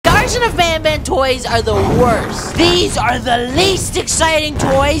Garten of BanBan toys are the worst. These are the least exciting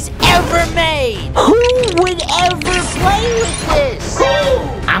toys ever made. Who would ever play with this?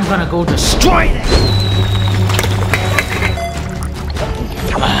 I'm gonna go destroy this.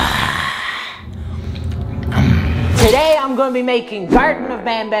 Today I'm going to be making Garten of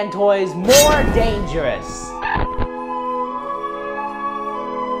BanBan toys more dangerous.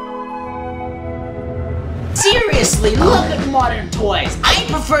 Seriously, look at modern toys. I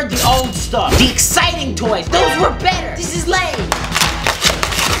preferred the old stuff. The exciting toys, those were better. This is lame.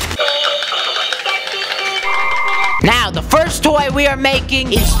 Now, the first toy we are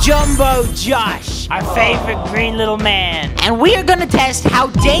making is Jumbo Josh, our favorite green little man. And we are gonna test how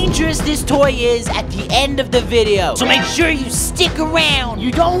dangerous this toy is at the end of the video. So make sure you stick around.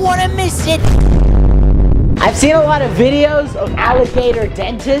 You don't wanna miss it. I've seen a lot of videos of alligator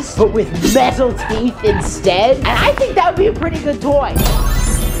dentists, but with metal teeth instead. And I think that would be a pretty good toy.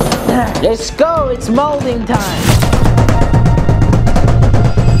 Let's go, it's molding time.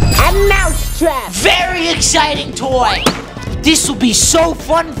 A mousetrap. Very exciting toy. This will be so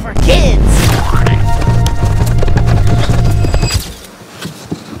fun for kids.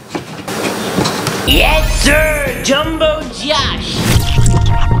 Yes, sir, Jumbo Josh.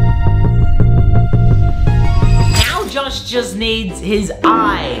 Now Josh just needs his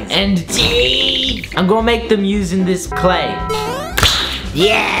eyes and teeth. I'm gonna make them using this clay.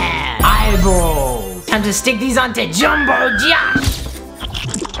 Yeah, eyeballs. Time to stick these onto Jumbo Josh.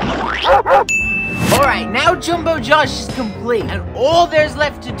 Alright, now Jumbo Josh is complete, and all there's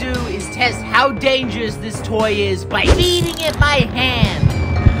left to do is test how dangerous this toy is by feeding it my hand.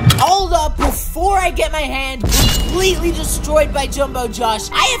 Hold up, before I get my hand completely destroyed by Jumbo Josh,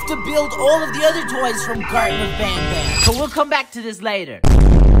 I have to build all of the other toys from Garten of BanBan. So we'll come back to this later.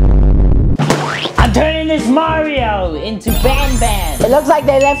 I'm turning this Mario into BanBan. It looks like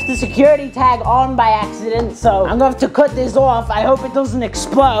they left the security tag on by accident, so I'm gonna have to cut this off. I hope it doesn't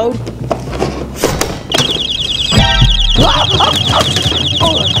explode.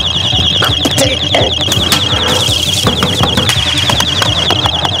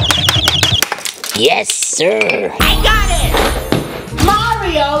 Yes, sir. I got it!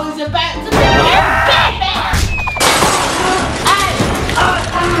 Mario is about to become BanBan!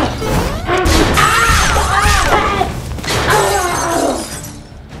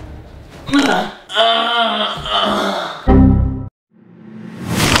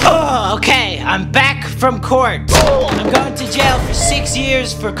 Oh, okay, I'm back from court. I'm going to jail for 6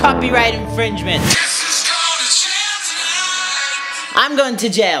 years for copyright infringement. I'm going to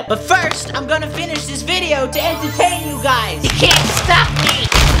jail, but first, I'm gonna finish this video to entertain you guys. You can't stop me!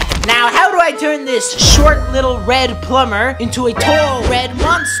 Now, how do I turn this short little red plumber into a tall red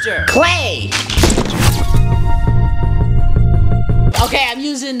monster? Clay! Okay, I'm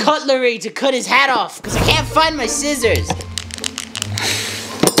using cutlery to cut his hat off, because I can't find my scissors.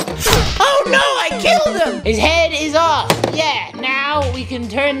 Oh no, I killed him! His head is off. Yeah, now we can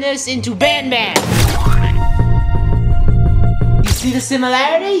turn this into BanBan. See the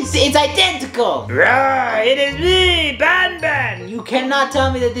similarities? It's identical! Rah, it is me, BanBan! You cannot tell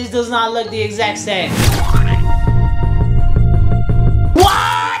me that this does not look the exact same.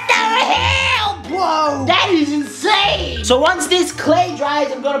 What the hell, bro? That is insane! So once this clay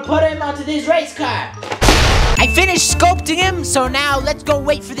dries, I'm gonna put him onto this race car. I finished sculpting him, so now let's go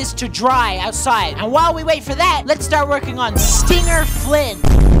wait for this to dry outside. And while we wait for that, let's start working on Stinger Flynn.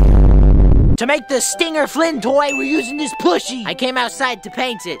 To make the Stinger Flynn toy, we're using this plushie. I came outside to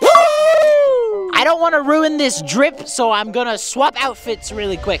paint it. Woo! I don't want to ruin this drip, so I'm gonna swap outfits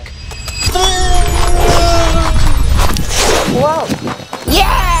really quick. Whoa.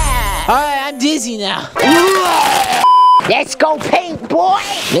 Yeah! Alright, I'm dizzy now. Let's go paint, boy!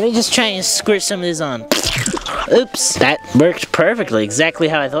 Let me just try and squirt some of this on. Oops, that worked perfectly, exactly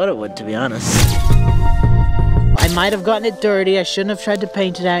how I thought it would, to be honest. I might have gotten it dirty. I shouldn't have tried to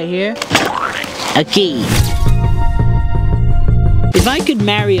paint it out here. A key. If I could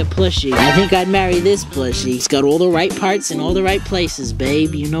marry a plushie, I think I'd marry this plushie. It's got all the right parts in all the right places,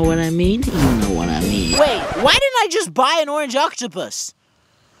 babe. You know what I mean? You know what I mean. Wait, why didn't I just buy an orange octopus?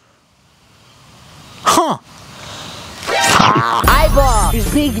 Huh. Eyeball! His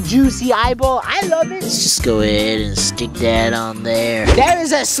big juicy eyeball. I love it. Let's just go ahead and stick that on there. There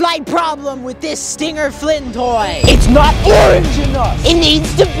is a slight problem with this Stinger Flynn toy. It's not orange enough. It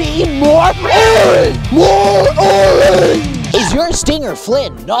needs to be more orange. More orange. Is your Stinger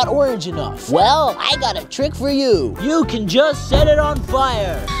Flynn not orange enough? Well, I got a trick for you. You can just set it on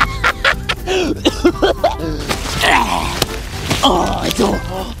fire. Oh, it's all.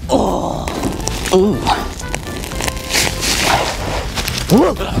 Oh. Ooh.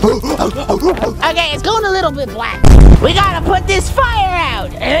 Okay, it's going a little bit black. We gotta put this fire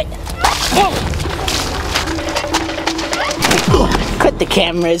out. Cut the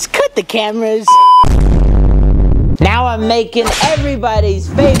cameras, cut the cameras. Now I'm making everybody's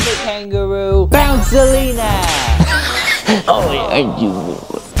favorite kangaroo, Bouncelina. Oh,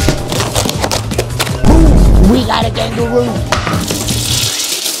 we got a kangaroo.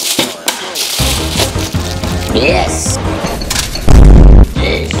 Yes.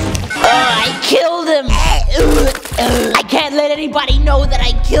 I killed him. I can't let anybody know that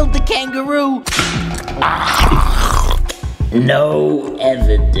I killed the kangaroo. No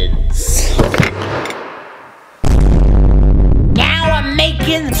evidence. Now I'm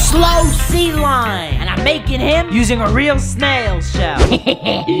making slow sea lion, and I'm making him using a real snail shell.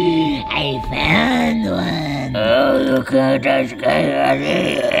 I found one. Oh, look at this guy.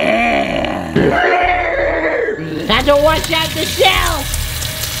 Time to wash out the shell.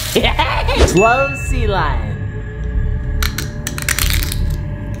 Slow sea lion.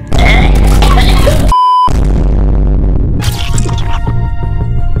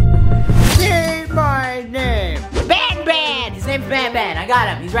 Say my name. BanBan. His name's BanBan. I got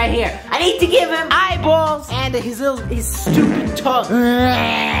him. He's right here. I need to give him eyeballs and his stupid tongue.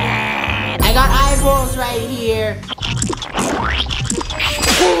 I got eyeballs right here.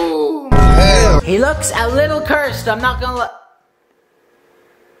 He looks a little cursed. I'm not gonna look.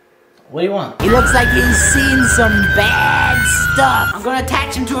 What do you want? He looks like he's seen some bad stuff. I'm gonna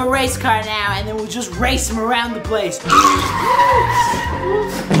attach him to a race car now, and then we'll just race him around the place. Look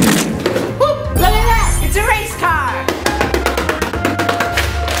at that! It's a race car!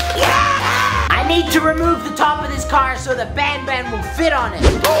 Yeah! I need to remove the top of this car so the BanBan will fit on it.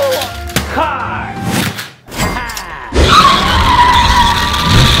 Car!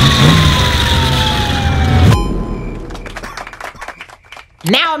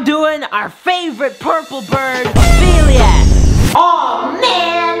 Now I'm doing our favorite purple bird, Ophelia. Oh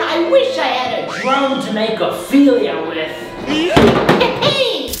man, I wish I had a drone to make Ophelia with.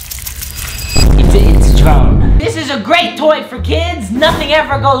 It's a drone. This is a great toy for kids. Nothing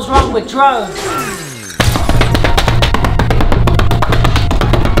ever goes wrong with drones.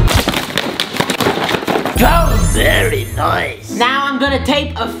 Drone, very nice. Now I'm gonna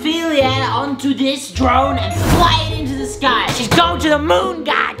tape Ophelia onto this drone and fly it into the sky. She's going to the moon,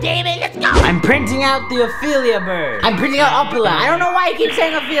 god damn it, let's go. I'm printing out the Ophelia bird. I'm printing out Opala. I don't know why I keep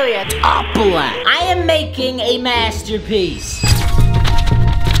saying Ophelia. It's Opala. I am making a masterpiece.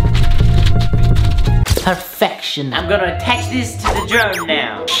 Perfection. I'm gonna attach this to the drone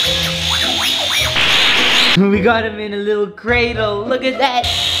now. We got him in a little cradle. Look at that.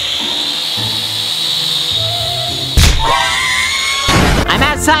 I'm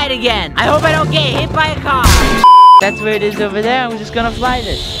outside again. I hope I don't get hit by a car. That's where it is over there. I'm just gonna fly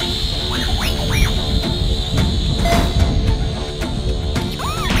this.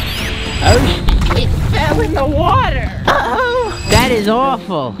 Oh, it fell in the water. Uh-oh. That is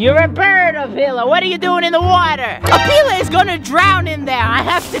awful. You're a bird, Ophelia. What are you doing in the water? Ophelia is gonna drown in there. I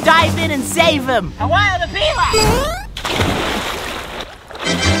have to dive in and save him. A wild Ophelia.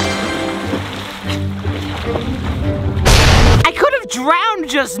 Drowned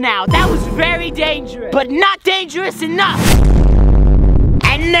just now. That was very dangerous, but not dangerous enough.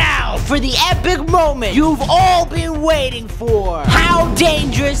 And now for the epic moment you've all been waiting for. How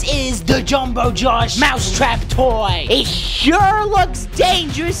dangerous is the Jumbo Josh mousetrap toy? It sure looks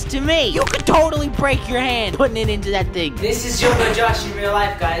dangerous to me. You could totally break your hand putting it into that thing. This is Jumbo Josh in real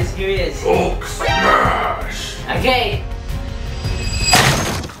life, guys. Here he is. Hulk smash. Okay.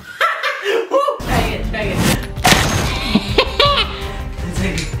 Woo! Try it.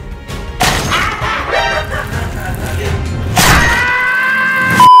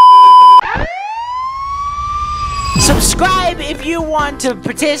 Subscribe if you want to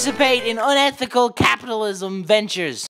participate in unethical capitalism ventures.